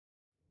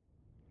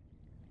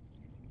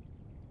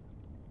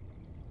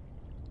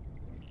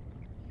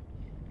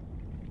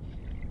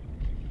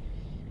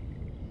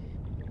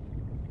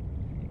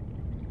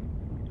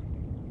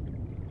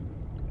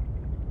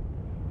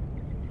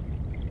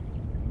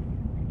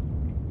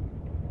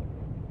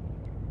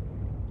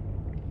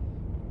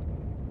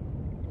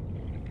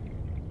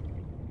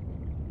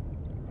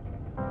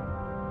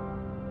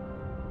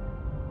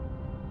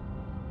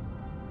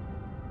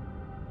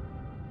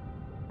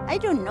I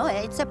don't know,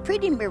 it's a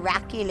pretty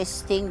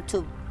miraculous thing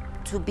to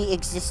be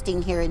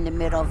existing here in the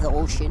middle of the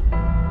ocean.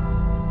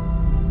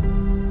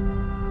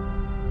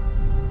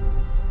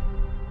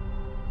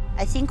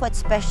 I think what's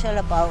special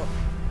about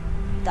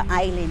the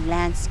island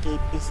landscape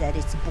is that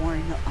it's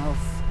born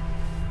of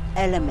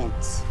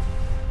elements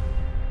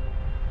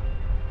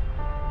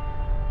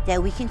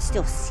that we can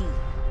still see.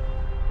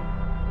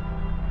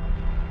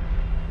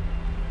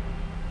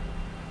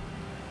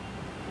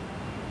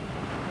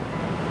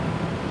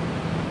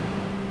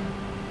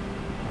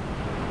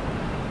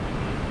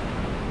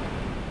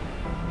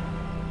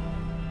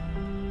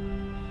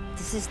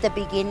 This is the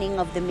beginning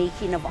of the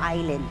making of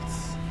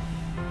islands.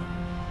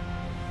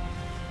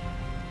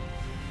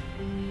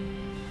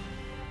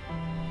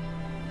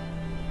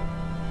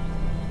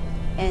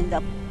 And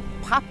the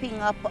popping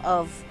up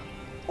of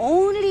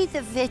only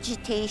the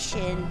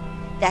vegetation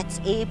that's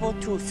able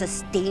to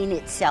sustain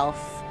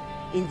itself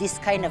in this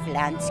kind of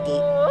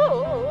landscape.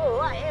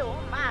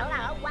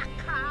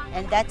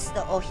 And that's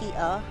the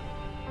ohia.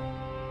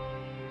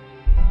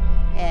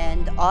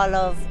 And all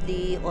of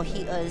the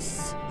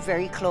ohia's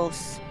very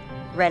close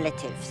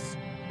relatives.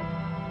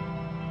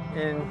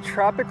 In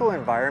tropical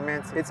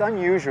environments, it's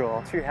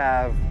unusual to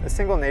have a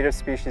single native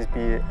species be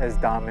as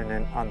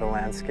dominant on the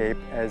landscape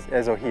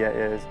as ohia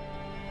is.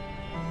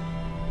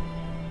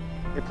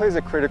 It plays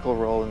a critical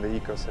role in the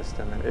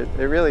ecosystem, and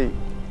it really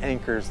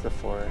anchors the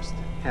forest,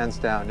 hands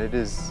down. It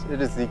is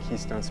the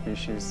keystone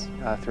species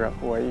throughout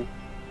Hawaii.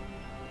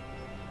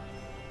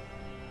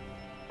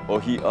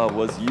 Ohia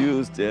was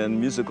used in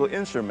musical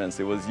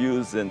instruments, it was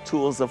used in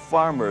tools of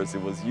farmers,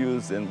 it was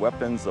used in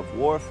weapons of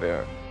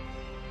warfare.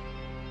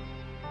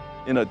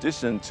 In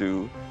addition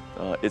to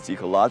its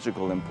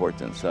ecological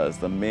importance as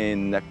the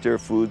main nectar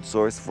food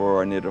source for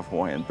our native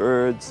Hawaiian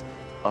birds,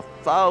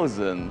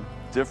 1,000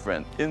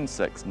 different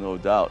insects, no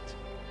doubt.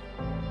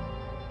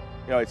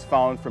 You know, it's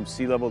found from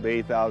sea level to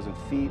 8,000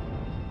 feet,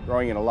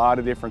 growing in a lot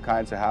of different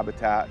kinds of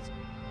habitats.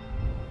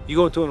 You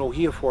go into an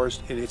ohia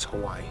forest and it's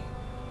Hawaii.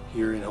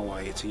 Here in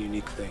Hawaii, it's a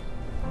unique thing.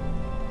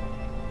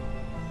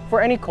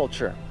 For any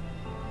culture,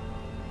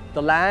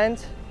 the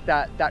land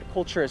that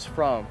culture is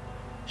from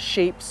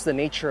shapes the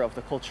nature of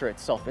the culture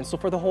itself. And so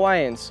for the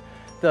Hawaiians,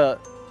 the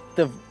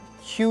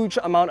huge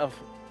amount of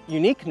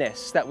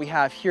uniqueness that we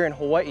have here in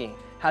Hawaii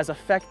has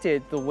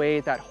affected the way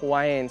that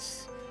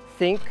Hawaiians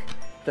think,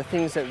 the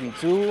things that we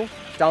do,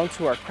 down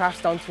to our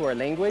crafts, down to our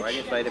language.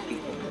 Right by the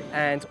people.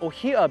 And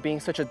ohia being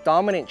such a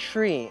dominant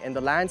tree in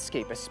the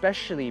landscape,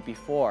 especially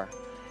before,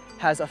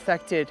 has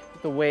affected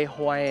the way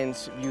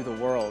Hawaiians view the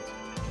world.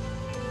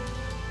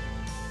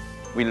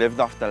 We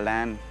lived off the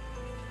land.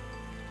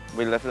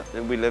 We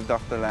lived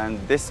off the land.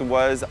 This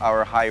was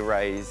our high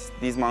rise.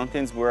 These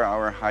mountains were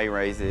our high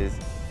rises.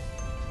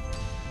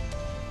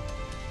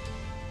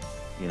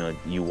 You know,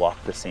 you walk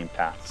the same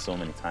path so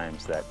many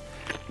times that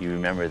you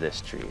remember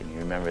this tree and you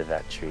remember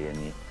that tree and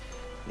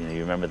you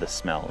remember the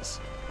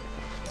smells.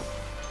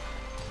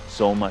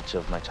 So much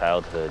of my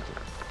childhood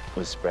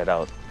was spread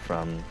out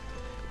from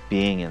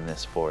being in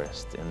this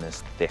forest, in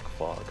this thick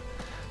fog,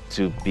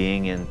 to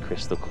being in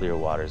crystal clear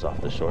waters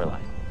off the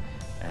shoreline.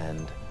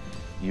 And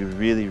you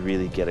really,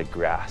 really get a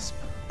grasp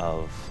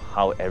of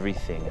how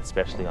everything,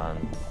 especially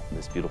on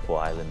this beautiful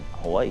island,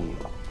 Hawaii,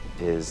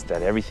 is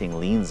that everything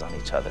leans on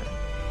each other.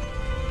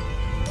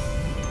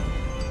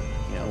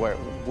 You know,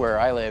 where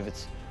I live,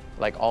 it's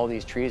like all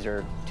these trees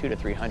are 200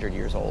 to 300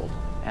 years old.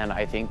 And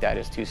I think that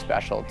is too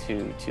special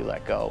to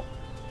let go.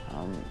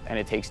 And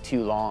it takes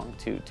too long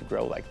to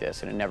grow like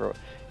this. And it never,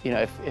 you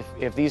know,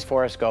 if these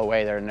forests go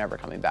away, they're never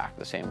coming back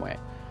the same way.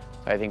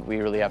 So I think we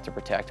really have to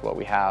protect what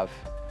we have.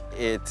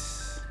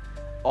 It's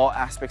all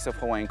aspects of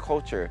Hawaiian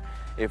culture.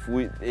 If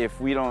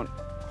we don't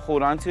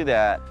hold on to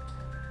that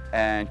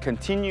and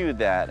continue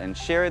that and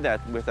share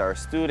that with our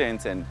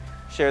students and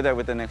share that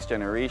with the next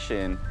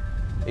generation,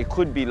 it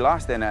could be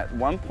lost. And at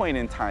one point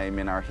in time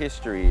in our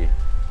history,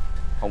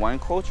 Hawaiian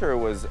culture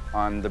was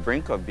on the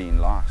brink of being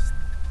lost.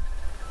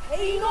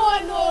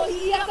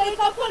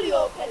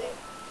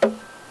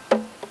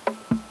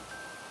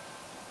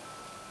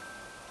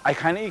 I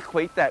kind of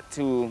equate that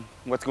to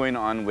what's going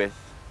on with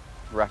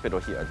Rapid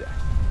Ohia Death.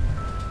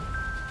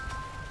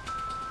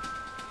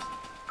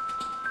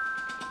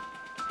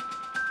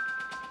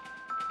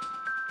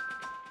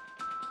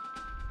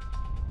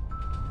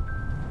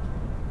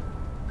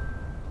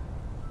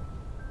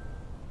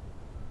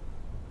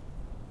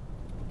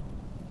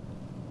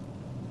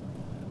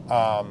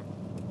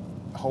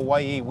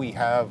 Hawaii, we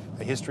have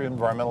a history of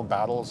environmental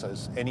battles,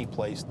 as any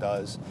place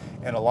does,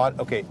 and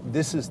okay,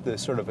 this is the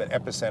sort of an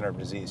epicenter of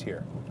disease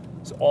here.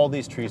 So all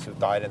these trees have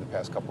died in the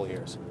past couple of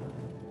years.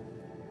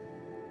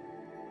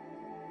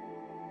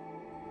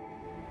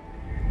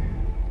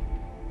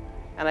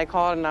 And I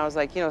called and I was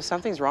like, you know,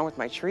 something's wrong with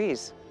my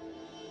trees.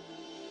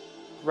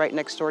 Right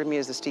next door to me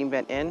is the Steam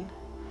Vent Inn.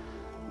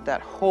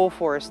 That whole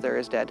forest there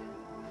is dead.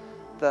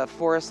 The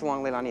forest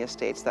along Leilani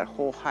Estates, that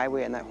whole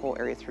highway and that whole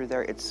area through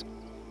there, it's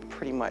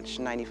pretty much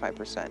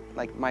 95%,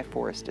 like my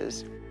forest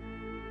is.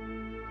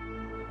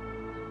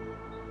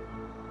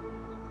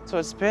 So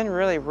it's been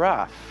really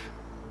rough.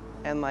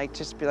 And like,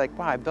 just be like,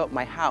 wow, I built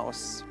my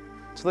house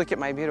to look at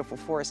my beautiful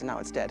forest and now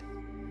it's dead.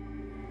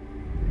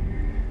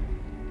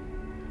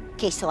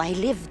 Okay, so I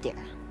lived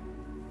there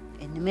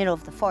in the middle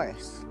of the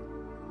forest.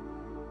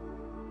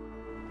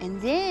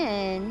 And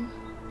then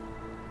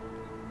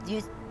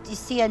you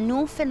see a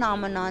new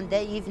phenomenon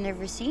that you've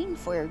never seen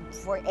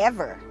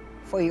forever,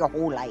 for your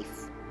whole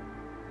life.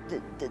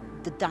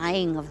 The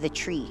dying of the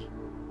tree.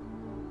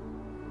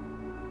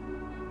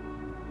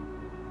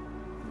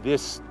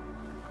 This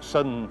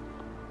sudden,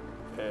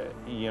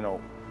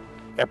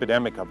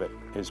 epidemic of it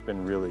has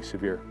been really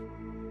severe.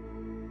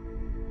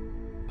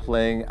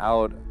 Playing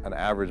out an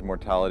average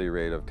mortality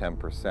rate of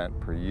 10%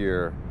 per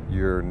year,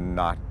 you're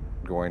not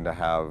going to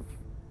have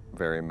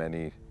very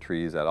many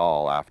trees at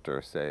all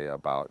after, say,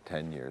 about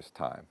 10 years'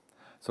 time.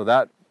 So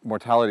that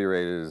mortality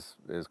rate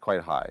is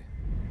quite high.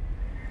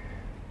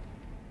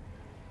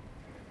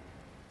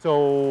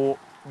 So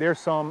there's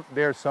some,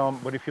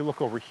 but if you look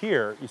over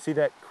here, you see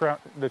that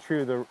the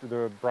tree with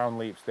the brown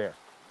leaves there.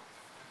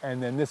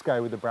 And then this guy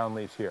with the brown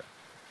leaves here.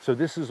 So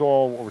this is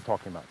all what we're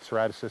talking about,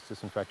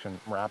 ceratocystis infection,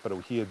 Rapid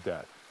Ohia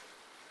Death.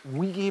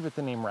 We gave it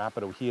the name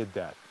Rapid Ohia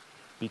Death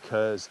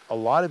because a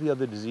lot of the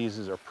other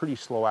diseases are pretty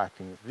slow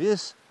acting.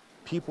 This,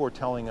 people are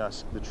telling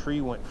us the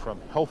tree went from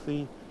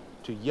healthy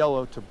to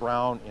yellow to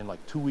brown in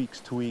like 2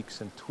 weeks,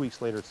 and 2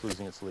 weeks later it's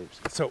losing its leaves.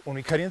 So when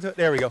we cut into it,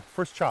 there we go,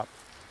 first chop.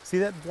 See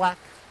that black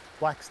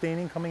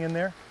staining coming in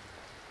there?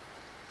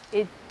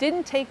 It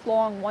didn't take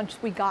long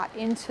once we got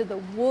into the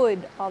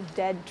wood of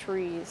dead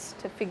trees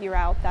to figure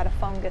out that a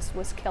fungus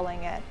was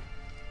killing it.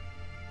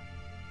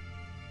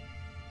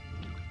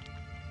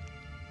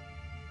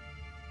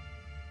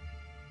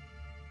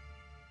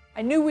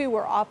 I knew we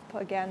were up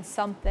against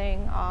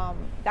something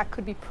that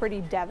could be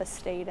pretty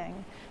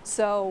devastating.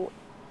 So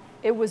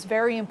it was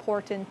very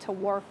important to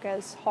work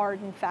as hard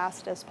and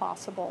fast as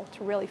possible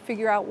to really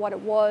figure out what it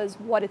was,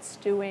 what it's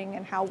doing,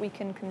 and how we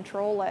can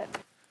control it.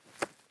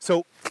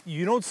 So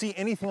you don't see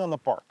anything on the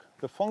bark.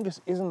 The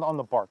fungus isn't on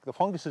the bark. The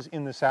fungus is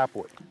in the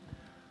sapwood.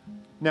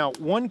 Now,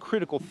 one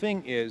critical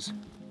thing is,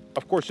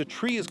 of course, a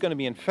tree is going to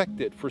be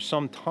infected for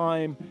some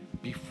time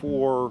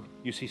before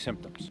you see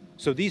symptoms.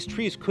 So these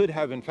trees could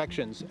have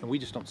infections and we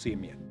just don't see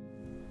them yet.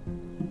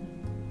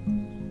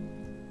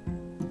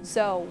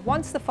 So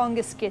once the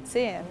fungus gets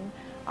in,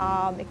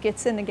 it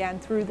gets in again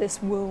through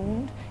this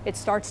wound. It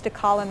starts to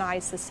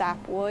colonize the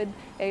sapwood.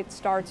 It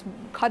starts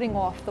cutting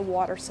off the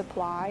water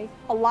supply.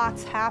 A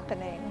lot's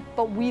happening,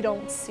 but we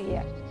don't see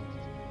it.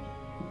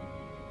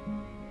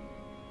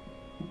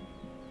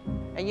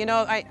 And you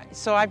know,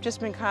 so I've just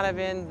been kind of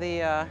in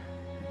the,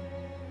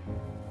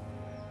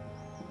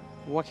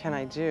 what can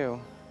I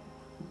do?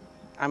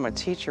 I'm a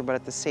teacher, but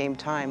at the same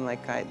time,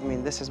 like, I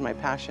mean, this is my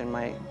passion,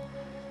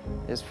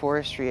 is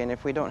forestry, and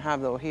if we don't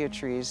have the ohia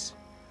trees,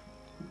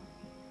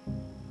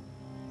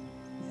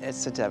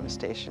 it's a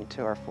devastation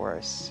to our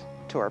forests,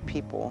 to our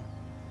people,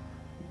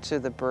 to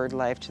the bird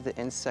life, to the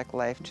insect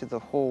life, to the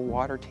whole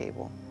water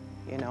table,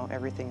 you know,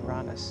 everything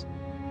around us.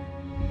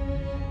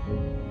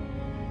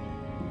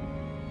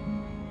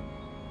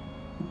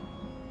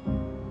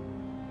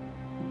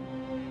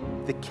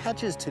 The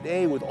catch is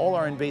today, with all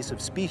our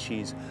invasive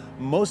species,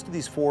 most of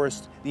these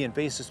forests, the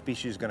invasive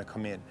species are going to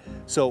come in.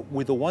 So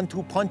with the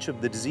 1-2 punch of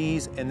the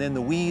disease and then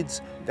the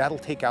weeds, that'll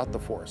take out the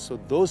forest. So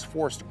those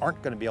forests aren't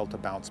going to be able to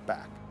bounce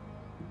back.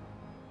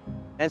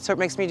 And so it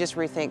makes me just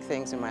rethink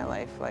things in my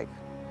life. Like,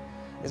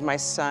 is my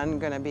son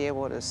going to be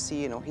able to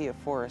see an ohia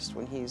forest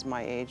when he's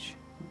my age?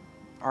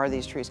 Are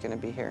these trees going to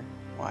be here?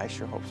 Well, I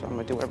sure hope so. I'm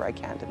going to do whatever I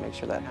can to make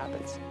sure that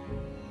happens.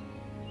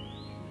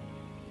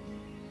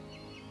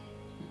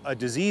 A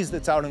disease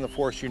that's out in the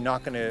forest, you're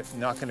not going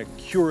to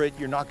cure it.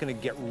 You're not going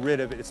to get rid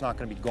of it. It's not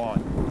going to be gone.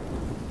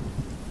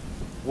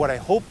 What I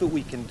hope that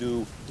we can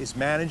do is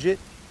manage it,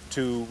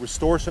 to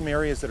restore some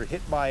areas that are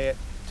hit by it,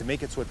 to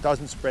make it so it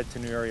doesn't spread to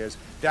new areas.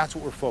 That's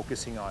what we're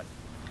focusing on.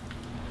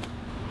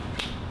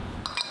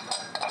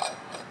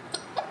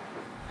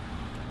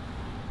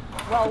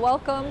 Well,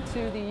 welcome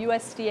to the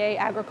USDA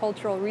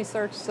Agricultural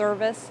Research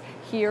Service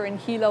here in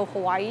Hilo,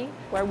 Hawaii,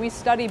 where we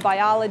study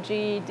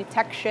biology,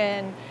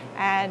 detection,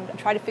 and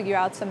try to figure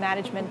out some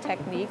management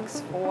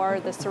techniques for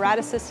the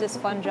ceratocystis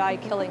fungi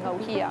killing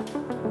ohia.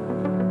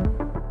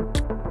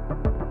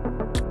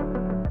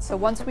 So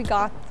once we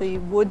got the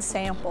wood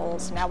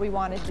samples, now we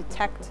want to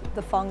detect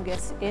the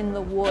fungus in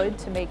the wood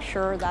to make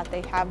sure that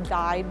they have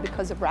died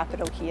because of Rapid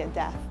Ohia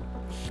Death.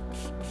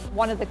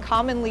 One of the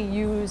commonly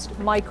used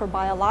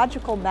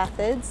microbiological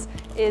methods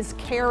is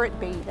carrot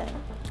baiting.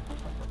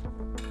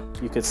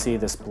 You could see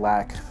this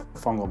black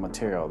fungal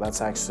material.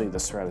 That's actually the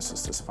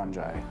ceratocystis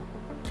fungi.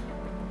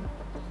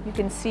 You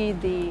can see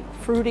the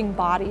fruiting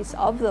bodies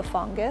of the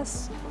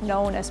fungus,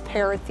 known as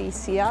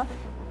perithecia.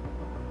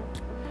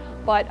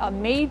 But a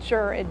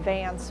major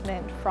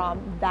advancement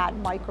from that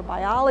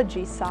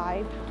microbiology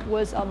side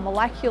was a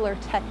molecular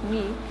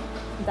technique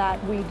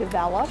that we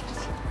developed.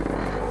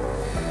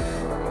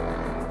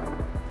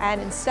 And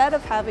instead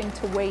of having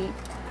to wait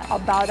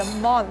about a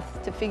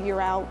month to figure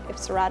out if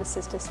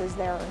ceratocystis is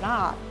there or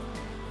not,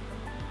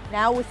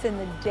 Now within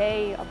the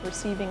day of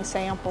receiving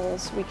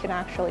samples, we can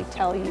actually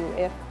tell you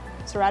if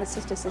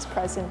ceratocystis is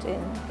present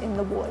in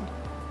the wood.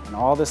 And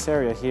all this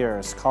area here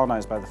is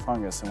colonized by the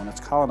fungus, and when it's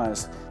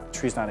colonized, the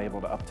tree's not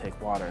able to uptake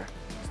water.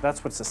 So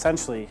that's what's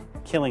essentially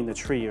killing the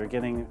tree. You're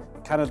getting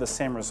kind of the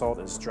same result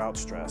as drought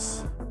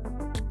stress.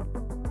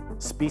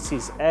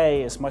 Species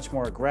A is much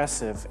more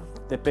aggressive.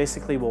 That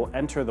basically will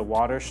enter the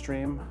water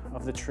stream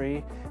of the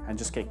tree and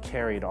just get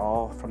carried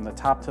all from the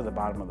top to the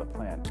bottom of the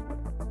plant.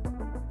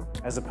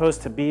 As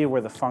opposed to B,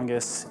 where the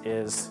fungus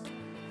is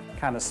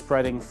kind of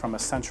spreading from a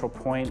central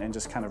point and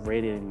just kind of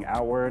radiating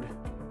outward.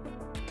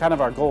 Kind of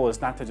our goal is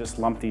not to just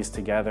lump these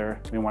together.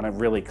 We want to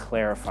really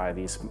clarify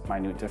these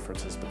minute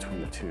differences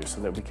between the two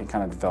so that we can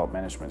kind of develop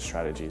management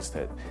strategies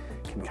that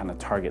can kind of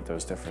target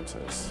those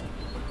differences.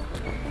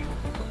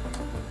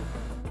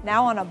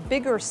 Now on a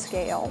bigger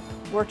scale,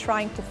 we're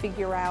trying to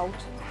figure out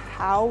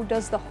how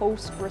does the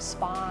host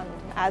respond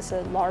as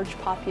a large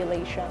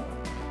population.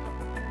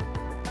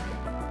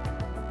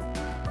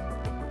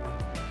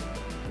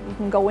 You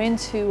can go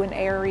into an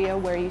area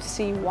where you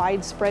see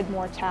widespread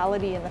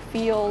mortality in the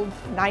field.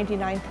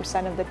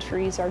 99% of the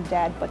trees are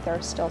dead, but there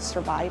are still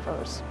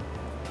survivors.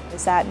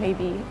 Is that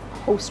maybe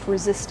host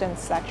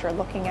resistance that you're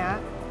looking at?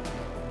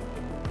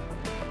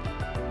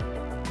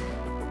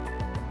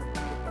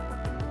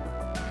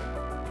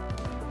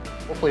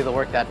 Hopefully the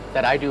work that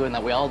I do and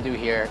that we all do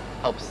here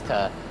helps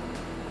to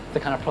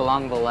kind of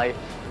prolong the life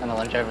and the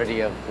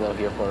longevity of the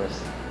Ohia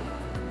forest.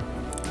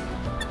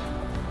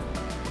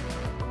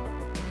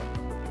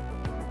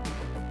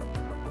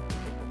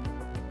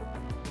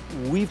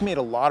 We've made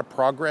a lot of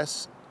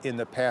progress in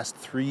the past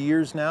 3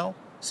 years now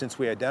since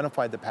we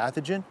identified the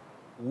pathogen.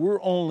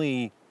 We're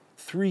only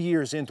 3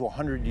 years into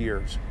 100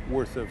 years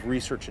worth of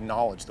research and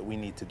knowledge that we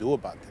need to do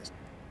about this.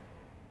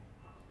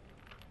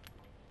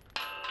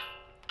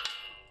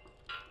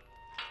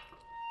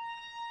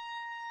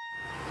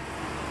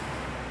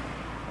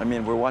 I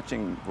mean, we're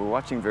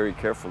watching very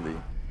carefully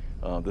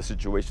the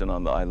situation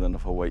on the island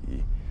of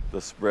Hawai'i,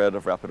 the spread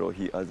of Rapid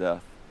Ohia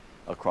Death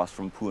across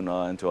from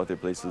Puna and to other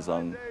places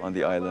on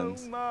the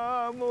islands.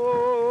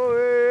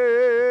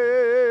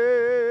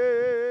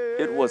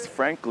 It was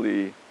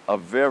frankly a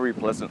very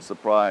pleasant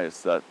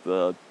surprise that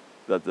the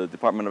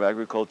Department of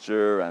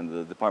Agriculture and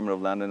the Department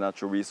of Land and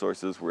Natural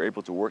Resources were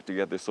able to work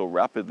together so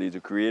rapidly to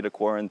create a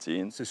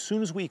quarantine. As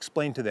soon as we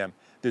explained to them,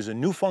 there's a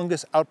new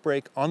fungus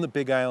outbreak on the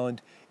Big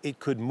Island, it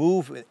could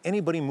move, if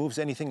anybody moves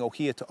anything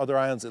Ohia to other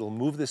islands, it'll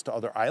move this to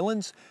other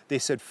islands. They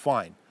said,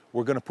 fine,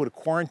 we're gonna put a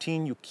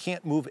quarantine. You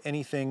can't move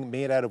anything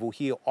made out of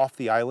Ohia off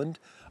the island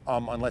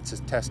unless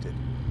it's tested.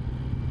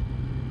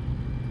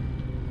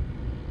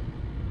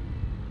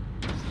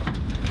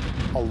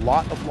 A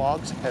lot of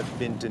logs have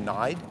been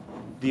denied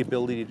the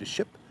ability to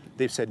ship.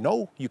 They've said,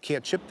 no, you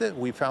can't ship that.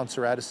 We found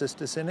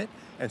ceratocystis in it,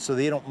 and so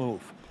they don't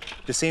move.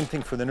 The same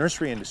thing for the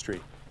nursery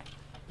industry.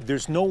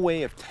 There's no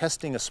way of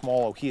testing a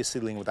small Ohia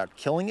seedling without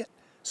killing it,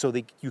 so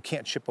you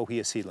can't ship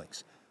Ohia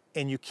seedlings.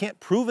 And you can't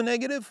prove a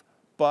negative,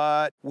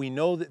 but we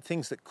know that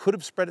things that could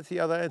have spread it to the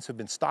other islands have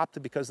been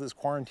stopped because of this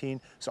quarantine,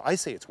 so I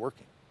say it's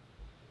working.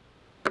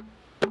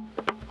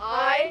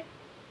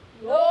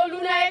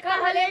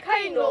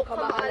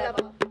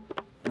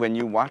 When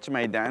you watch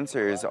my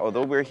dancers,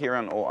 although we're here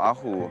on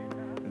Oahu,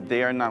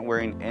 they are not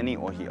wearing any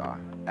ohia.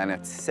 And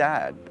it's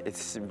sad.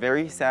 It's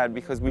very sad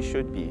because we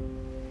should be.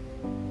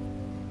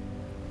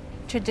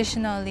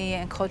 Traditionally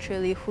and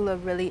culturally, hula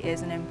really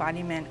is an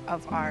embodiment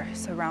of our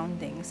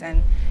surroundings.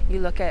 And you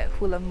look at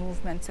hula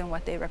movements and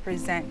what they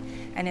represent,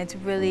 and it's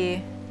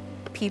really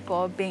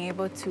people being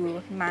able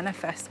to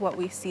manifest what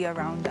we see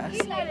around us.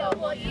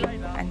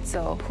 And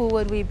so who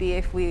would we be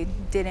if we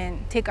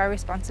didn't take our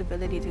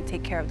responsibility to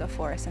take care of the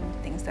forest and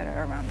things that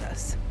are around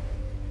us?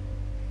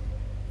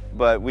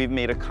 But we've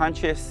made a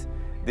conscious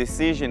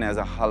decision as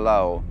a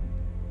halau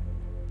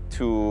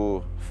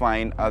to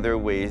find other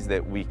ways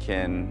that we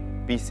can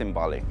be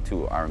symbolic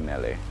to our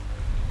mele.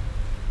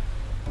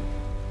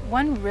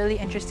 One really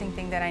interesting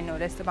thing that I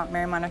noticed about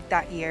Merrimack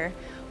that year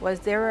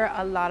was there were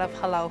a lot of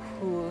halau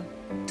who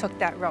took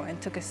that route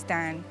and took a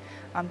stand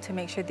to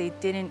make sure they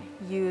didn't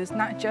use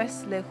not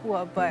just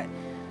lehua, but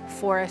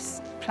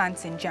forest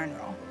plants in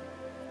general.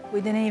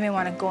 We didn't even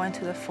want to go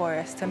into the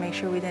forest to make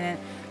sure we didn't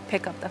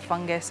pick up the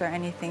fungus or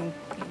anything,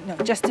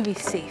 just to be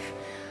safe.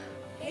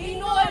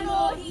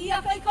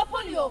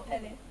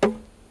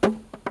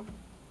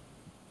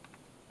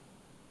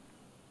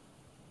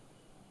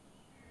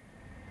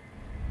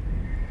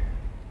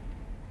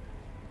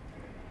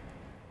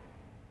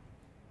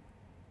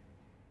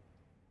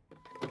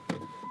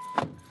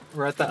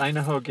 We're at the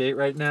Idaho gate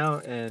right now,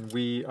 and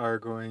we are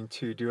going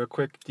to do a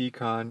quick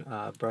decon,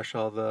 brush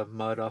all the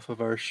mud off of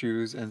our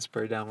shoes and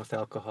spray down with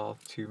alcohol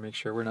to make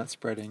sure we're not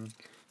spreading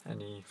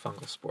any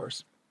fungal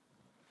spores.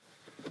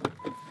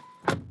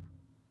 What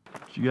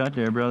you got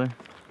there, brother?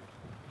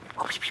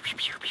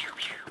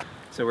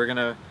 So we're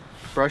gonna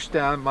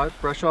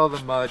brush all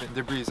the mud and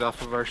debris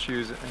off of our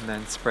shoes and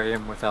then spray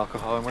them with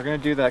alcohol. And we're gonna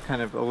do that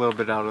kind of a little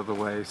bit out of the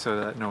way so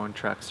that no one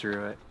tracks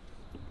through it.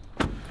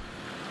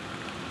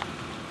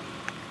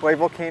 Hawaii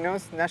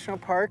Volcanoes National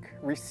Park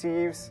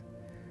receives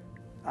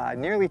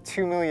nearly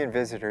 2 million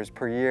visitors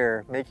per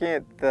year, making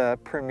it the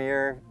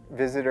premier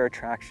visitor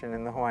attraction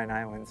in the Hawaiian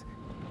Islands.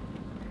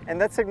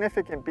 And that's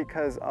significant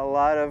because a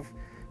lot of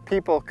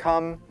people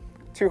come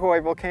to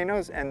Hawaii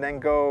Volcanoes and then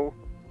go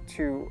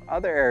to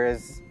other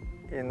areas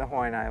in the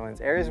Hawaiian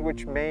Islands, areas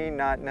which may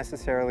not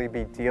necessarily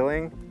be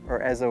dealing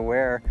or as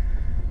aware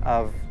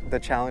of the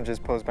challenges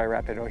posed by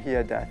Rapid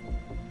Ohia Death.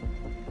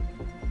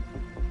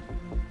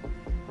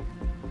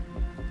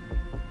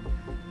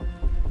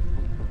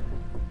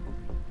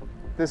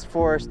 This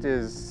forest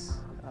is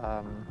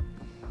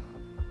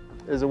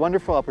a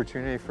wonderful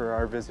opportunity for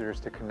our visitors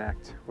to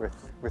connect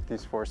with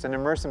these forests and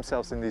immerse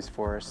themselves in these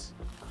forests.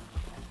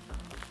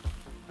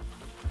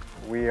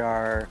 We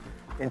are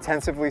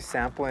intensively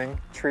sampling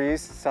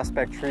trees,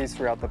 suspect trees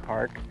throughout the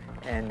park,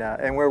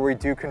 and where we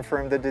do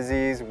confirm the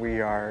disease,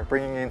 we are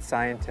bringing in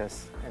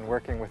scientists and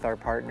working with our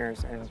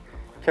partners and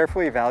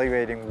carefully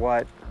evaluating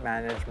what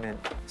management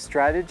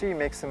strategy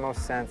makes the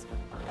most sense.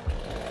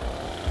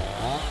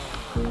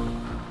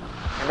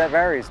 And that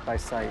varies by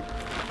site.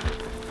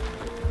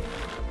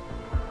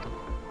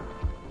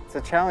 It's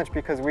a challenge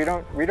because we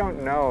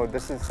don't know,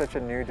 this is such a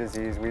new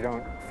disease, we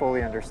don't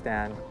fully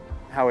understand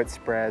how it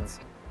spreads.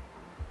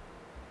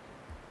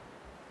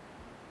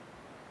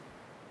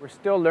 We're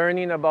still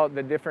learning about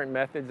the different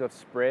methods of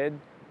spread,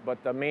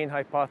 but the main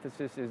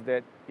hypothesis is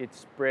that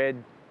it's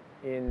spread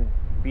in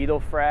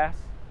beetle frass,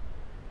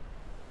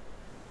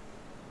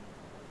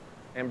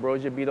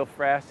 ambrosia beetle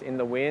frass in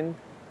the wind,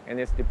 and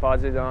it's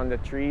deposited on the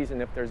trees,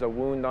 and if there's a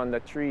wound on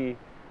the tree,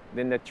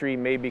 then the tree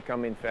may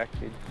become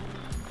infected.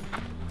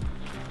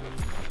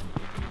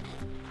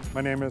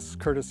 My name is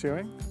Curtis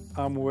Ewing.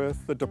 I'm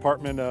with the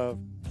Department of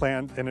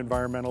Plant and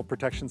Environmental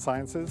Protection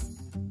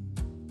Sciences.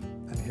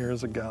 And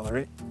here's a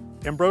gallery.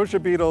 Ambrosia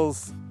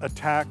beetles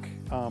attack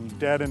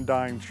dead and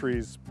dying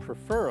trees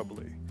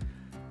preferably,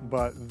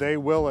 but they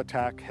will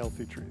attack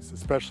healthy trees,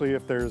 especially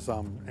if there's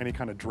any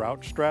kind of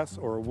drought stress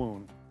or a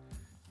wound.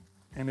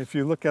 And if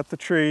you look at the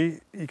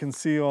tree, you can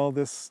see all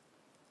this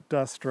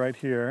dust right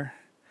here.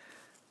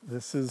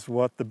 This is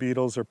what the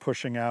beetles are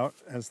pushing out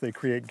as they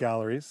create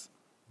galleries.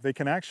 They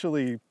can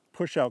actually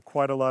push out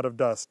quite a lot of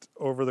dust.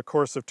 Over the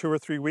course of 2 or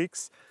 3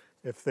 weeks,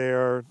 if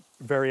they're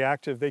very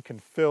active, they can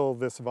fill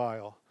this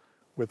vial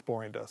with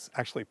boring dust,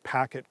 actually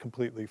pack it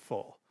completely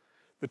full.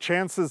 The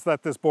chances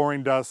that this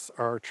boring dust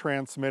are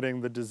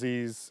transmitting the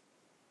disease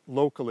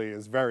locally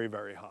is very,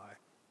 very high.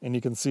 And you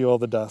can see all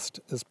the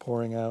dust is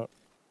pouring out.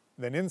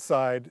 Then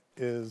inside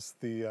is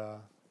the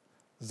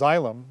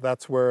xylem.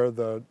 That's where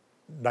the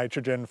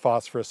nitrogen,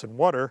 phosphorus, and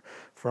water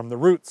from the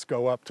roots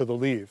go up to the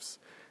leaves.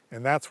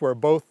 And that's where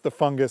both the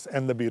fungus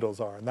and the beetles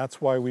are. And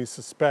that's why we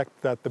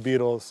suspect that the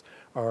beetles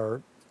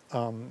are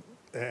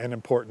an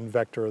important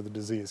vector of the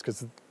disease,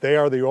 because they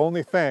are the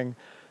only thing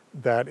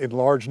that in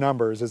large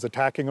numbers is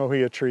attacking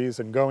ohia trees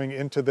and going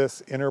into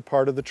this inner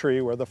part of the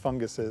tree where the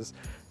fungus is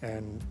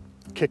and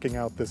kicking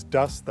out this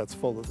dust that's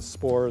full of the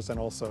spores and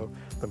also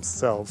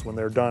themselves. When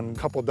they're done, a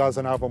couple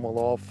dozen of them will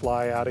all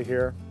fly out of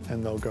here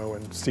and they'll go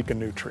and seek a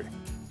new tree.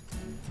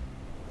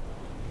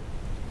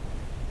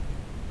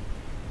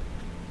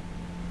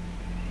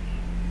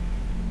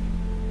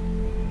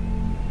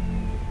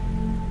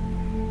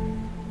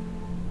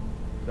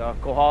 The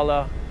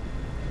Kohala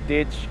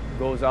ditch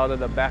goes out of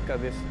the back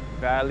of this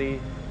valley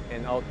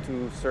and out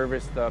to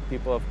service the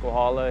people of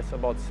Kohala. It's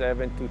about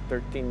 7 to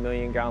 13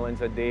 million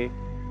gallons a day.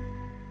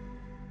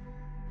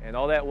 And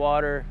all that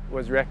water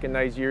was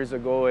recognized years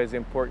ago as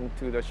important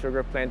to the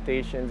sugar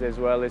plantations as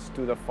well as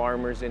to the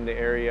farmers in the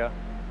area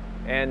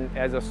and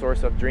as a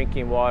source of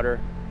drinking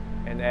water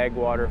and ag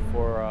water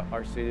for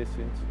our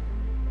citizens.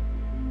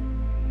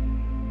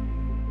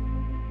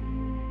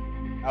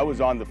 I was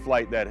on the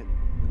flight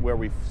where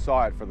we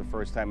saw it for the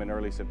first time in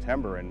early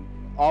September, and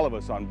all of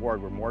us on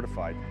board were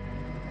mortified.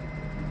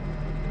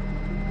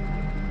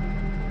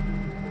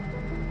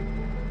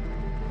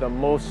 The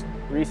most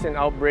recent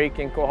outbreak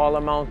in Kohala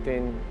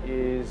Mountain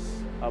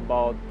is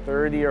about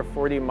 30 or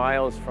 40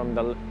 miles from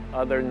the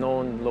other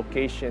known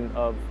location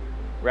of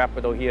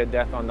Rapid Ohia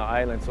Death on the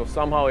island. So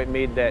somehow it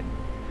made that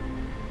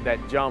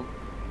jump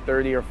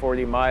 30 or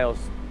 40 miles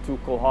to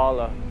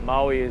Kohala.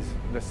 Maui is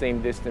the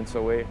same distance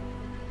away.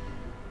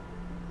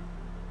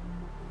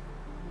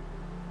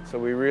 So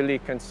we're really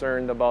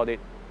concerned about it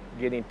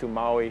getting to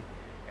Maui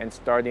and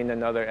starting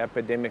another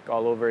epidemic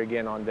all over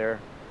again on their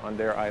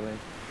island.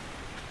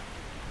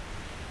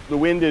 The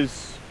wind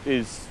is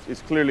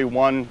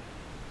clearly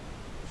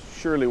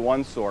surely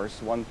one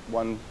source,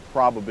 one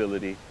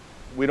probability.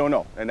 We don't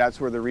know, and that's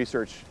where the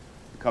research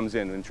comes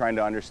in and trying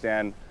to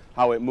understand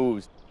how it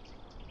moves.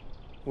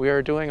 We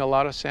are doing a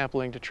lot of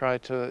sampling to try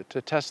to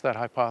test that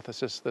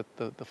hypothesis that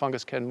the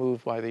fungus can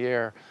move by the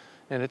air.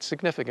 And it's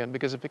significant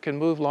because if it can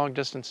move long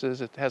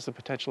distances, it has the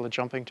potential of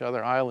jumping to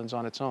other islands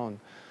on its own.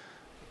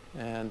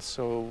 And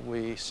so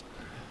we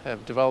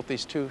have developed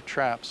these 2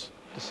 traps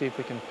to see if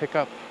we can pick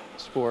up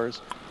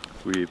spores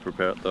We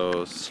prepared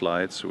those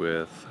slides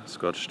with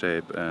Scotch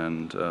tape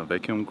and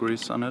vacuum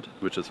grease on it,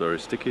 which is very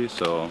sticky,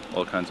 so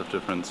all kinds of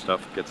different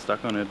stuff gets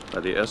stuck on it by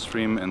the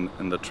airstream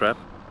in the trap.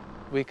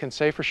 We can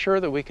say for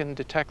sure that we can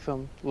detect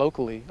them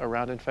locally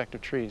around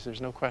infected trees. There's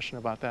no question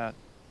about that.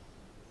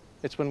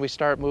 It's when we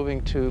start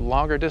moving to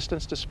longer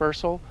distance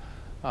dispersal.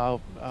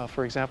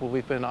 For example,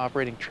 we've been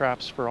operating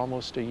traps for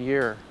almost a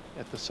year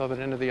at the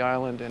southern end of the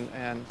island,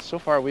 and so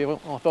far we've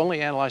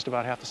only analyzed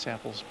about half the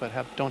samples, but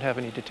don't have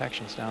any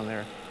detections down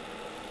there.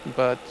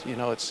 But you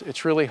know,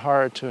 it's really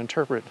hard to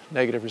interpret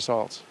negative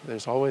results.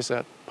 There's always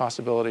that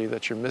possibility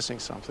that you're missing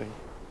something.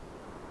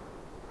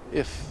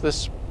 If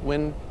this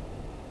wind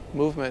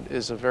movement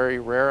is a very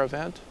rare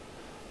event,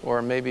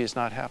 or maybe it's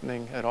not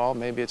happening at all,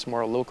 maybe it's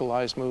more a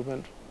localized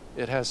movement,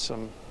 it has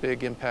some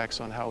big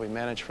impacts on how we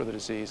manage for the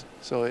disease.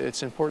 So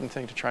it's an important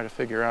thing to try to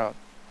figure out.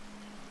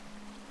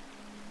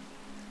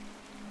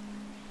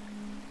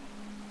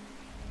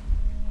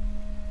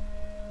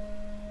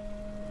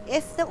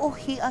 If the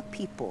Ohia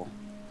people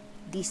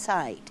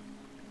decide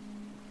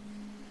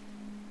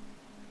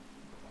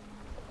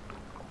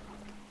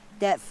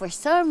that for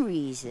some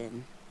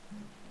reason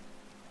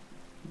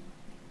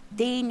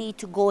they need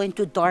to go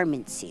into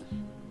dormancy,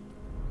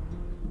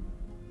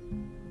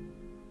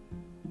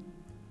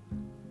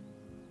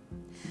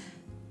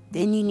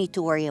 then you need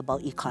to worry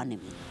about economy.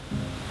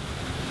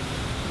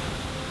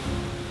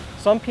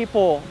 Some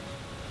people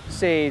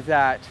say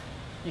that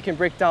you can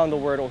break down the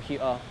word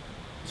Ohia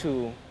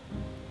to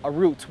a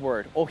root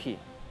word, ohi.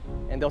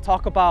 And they'll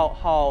talk about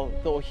how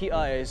the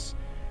Ohia is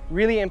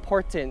really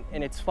important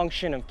in its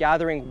function of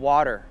gathering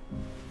water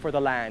for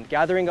the land,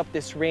 gathering up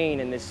this rain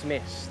and this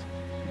mist.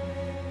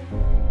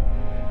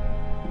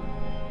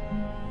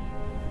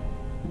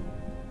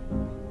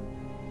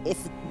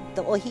 If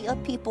the Ohia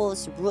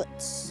people's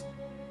roots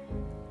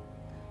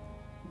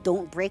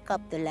don't break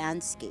up the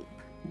landscape,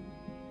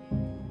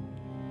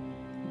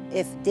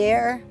 if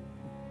their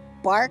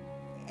bark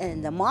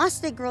and the moss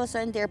that grows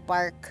on their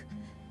bark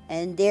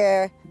and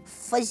their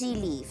fuzzy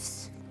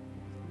leaves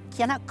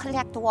cannot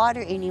collect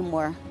water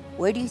anymore,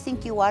 where do you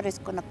think your water is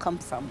going to come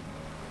from?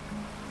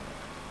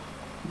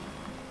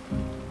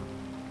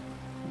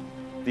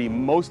 The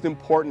most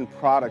important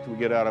product we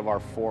get out of our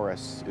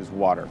forests is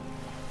water.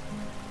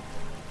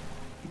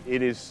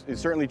 It's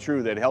certainly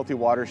true that healthy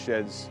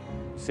watersheds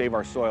save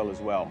our soil as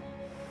well.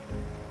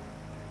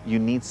 You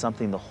need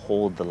something to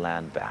hold the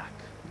land back.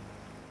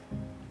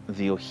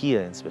 The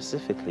Ohia, and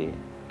specifically,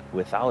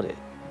 without it,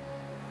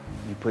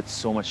 you put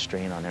so much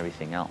strain on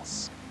everything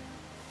else.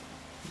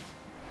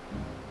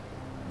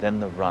 Then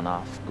the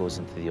runoff goes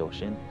into the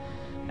ocean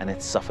and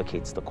it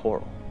suffocates the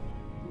coral.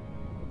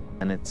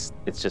 And it's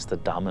just a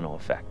domino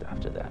effect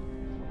after that.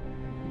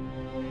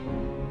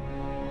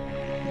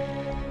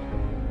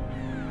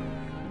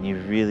 You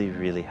really,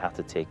 really have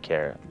to take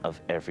care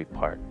of every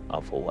part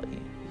of Hawaii.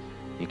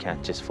 You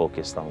can't just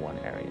focus on one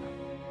area.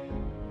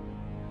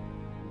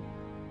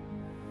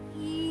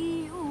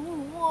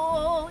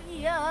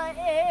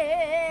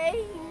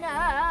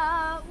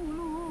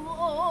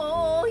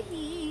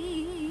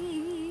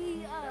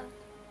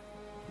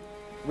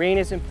 Rain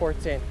is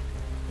important.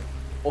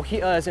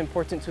 Ohia is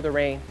important to the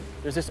rain.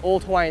 There's this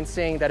old Hawaiian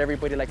saying that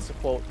everybody likes to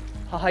quote,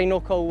 "Hahai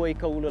no kaua I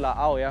kaulula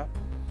aoia."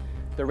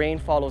 The rain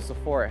follows the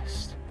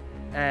forest.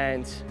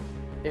 And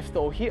if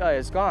the Ohia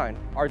is gone,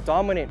 our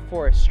dominant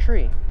forest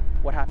tree,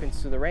 what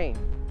happens to the rain?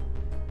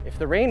 If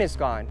the rain is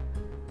gone,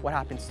 what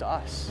happens to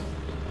us?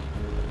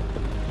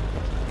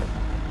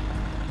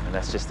 And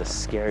that's just a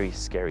scary,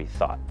 scary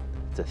thought,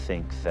 to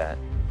think that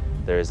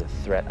there is a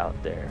threat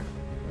out there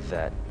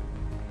that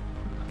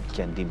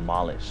can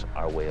demolish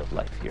our way of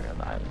life here on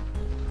the island.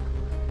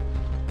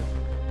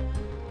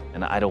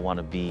 And I don't want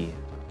to be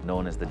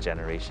known as the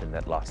generation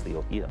that lost the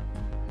Ohia.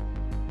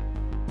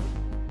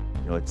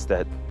 You know, it's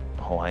that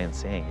Hawaiian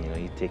saying, you know,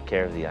 you take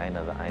care of the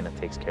aina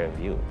takes care of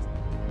you.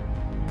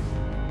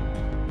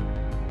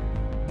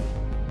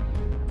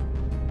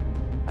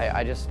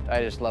 I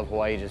just love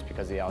Hawaii just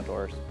because of the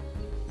outdoors.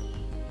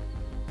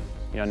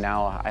 You know,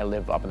 now I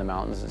live up in the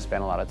mountains and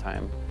spend a lot of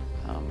time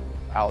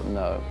out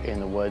in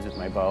the woods with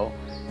my bow.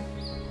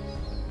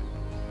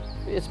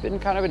 It's been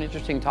kind of an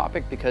interesting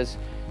topic because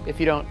if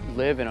you don't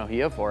live in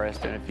Ohia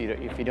forest and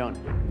if you don't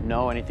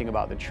know anything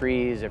about the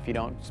trees, if you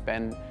don't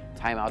spend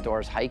time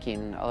outdoors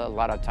hiking, a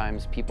lot of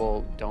times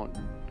people don't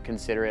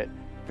consider it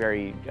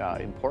very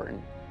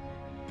important.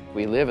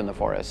 We live in the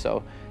forest,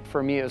 so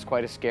for me it was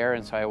quite a scare,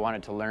 and so I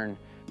wanted to learn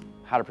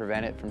how to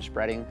prevent it from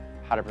spreading,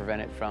 how to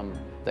prevent it from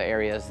the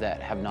areas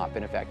that have not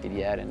been affected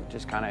yet, and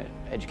just kind of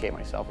educate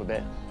myself a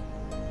bit.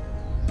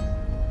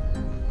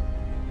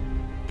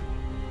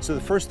 So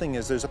the first thing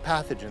is there's a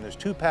pathogen. There's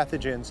two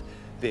pathogens.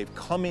 They've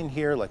come in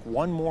here like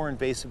one more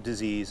invasive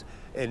disease,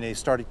 and they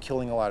started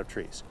killing a lot of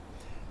trees.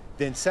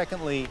 Then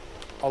secondly,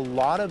 a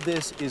lot of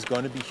this is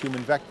going to be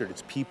human vectored.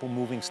 It's people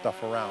moving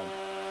stuff around.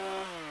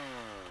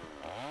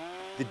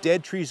 The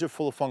dead trees are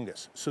full of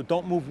fungus, so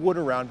don't move wood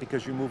around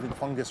because you're moving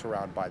fungus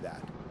around by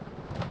that.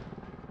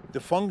 The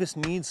fungus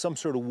needs some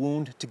sort of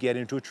wound to get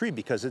into a tree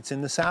because it's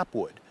in the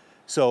sapwood.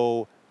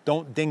 So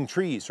don't ding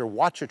trees or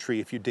watch a tree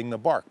if you ding the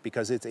bark,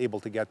 because it's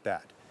able to get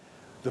that.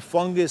 The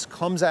fungus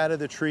comes out of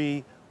the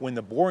tree when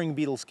the boring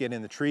beetles get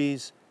in the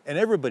trees, and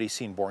everybody's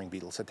seen boring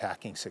beetles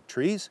attacking sick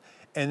trees,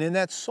 and then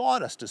that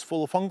sawdust is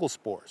full of fungal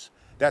spores.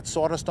 That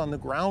sawdust on the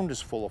ground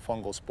is full of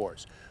fungal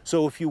spores.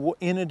 So if you're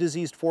in a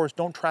diseased forest,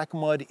 don't track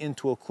mud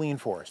into a clean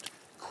forest.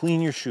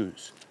 Clean your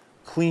shoes,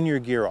 clean your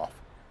gear off.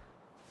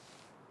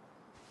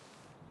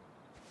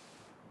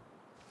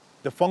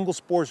 The fungal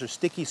spores are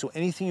sticky, so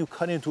anything you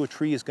cut into a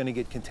tree is going to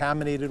get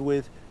contaminated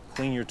with.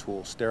 Clean your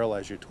tools,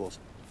 sterilize your tools.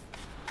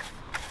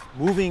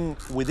 Moving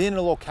within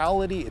a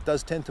locality, it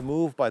does tend to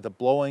move by the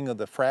blowing of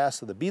the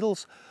frass of the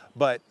beetles,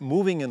 but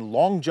moving in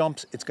long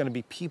jumps, it's going to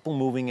be people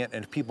moving it,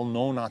 and if people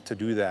know not to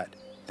do that,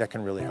 that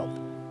can really help.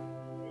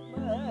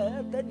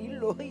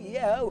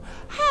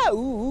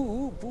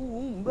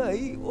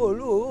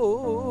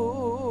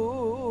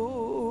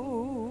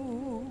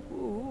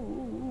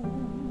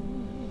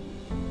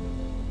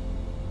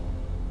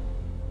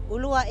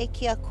 Ulua e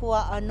kia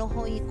kua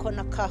anoho I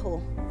kona kaho.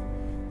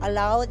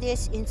 Allow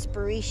this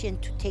inspiration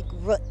to take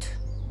root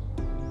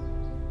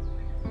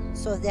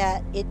so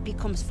that it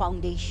becomes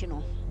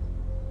foundational.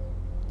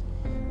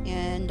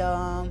 And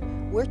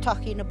we're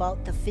talking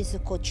about the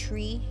physical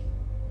tree,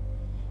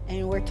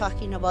 and we're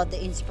talking about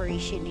the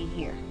inspiration in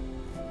here.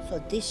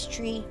 So this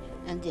tree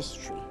and this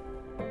tree.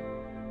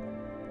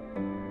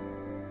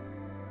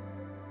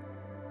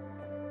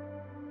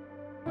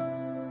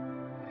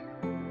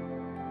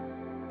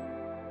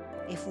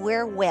 If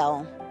we're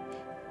well,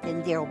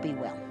 then they'll be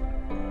well.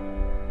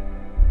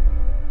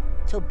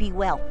 So be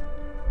well.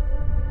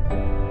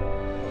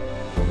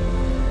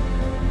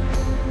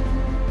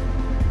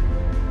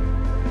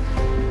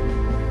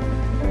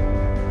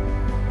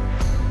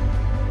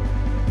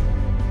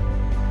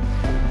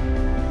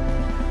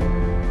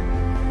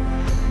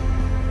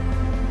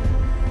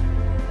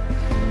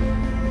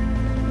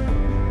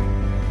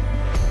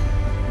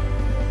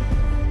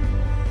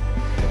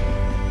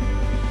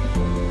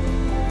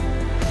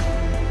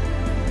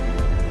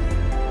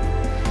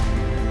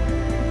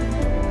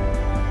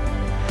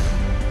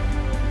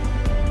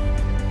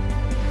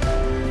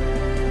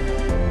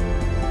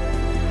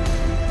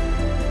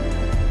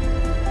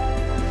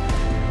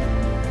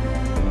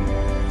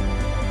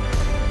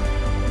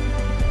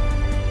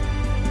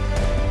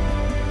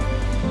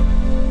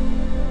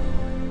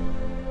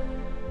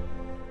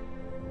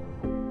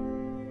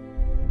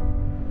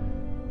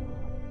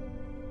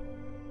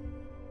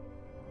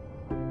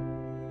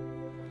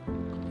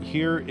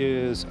 Here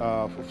is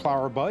a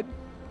flower bud.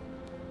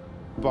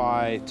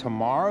 By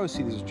tomorrow,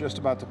 see this is just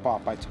about to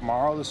pop. By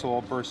tomorrow this will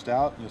all burst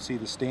out. You'll see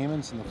the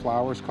stamens and the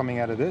flowers coming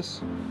out of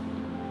this.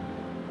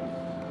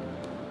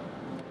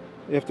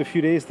 After a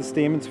few days the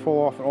stamens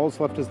fall off and all that's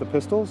left is the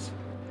pistils.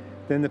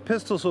 Then the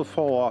pistils will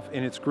fall off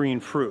and it's green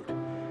fruit.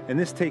 And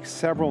this takes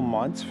several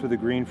months for the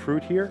green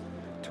fruit here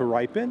to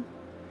ripen.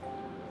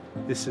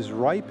 This is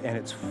ripe and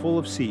it's full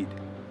of seed.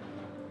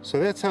 So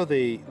that's how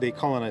they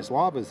colonize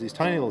lavas. These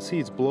tiny little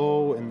seeds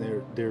blow, and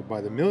they're by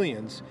the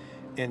millions,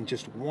 and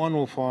just one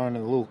will fall in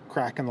a little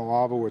crack in the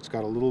lava where it's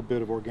got a little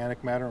bit of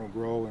organic matter and will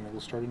grow, and it will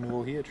start a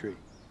new ohia tree.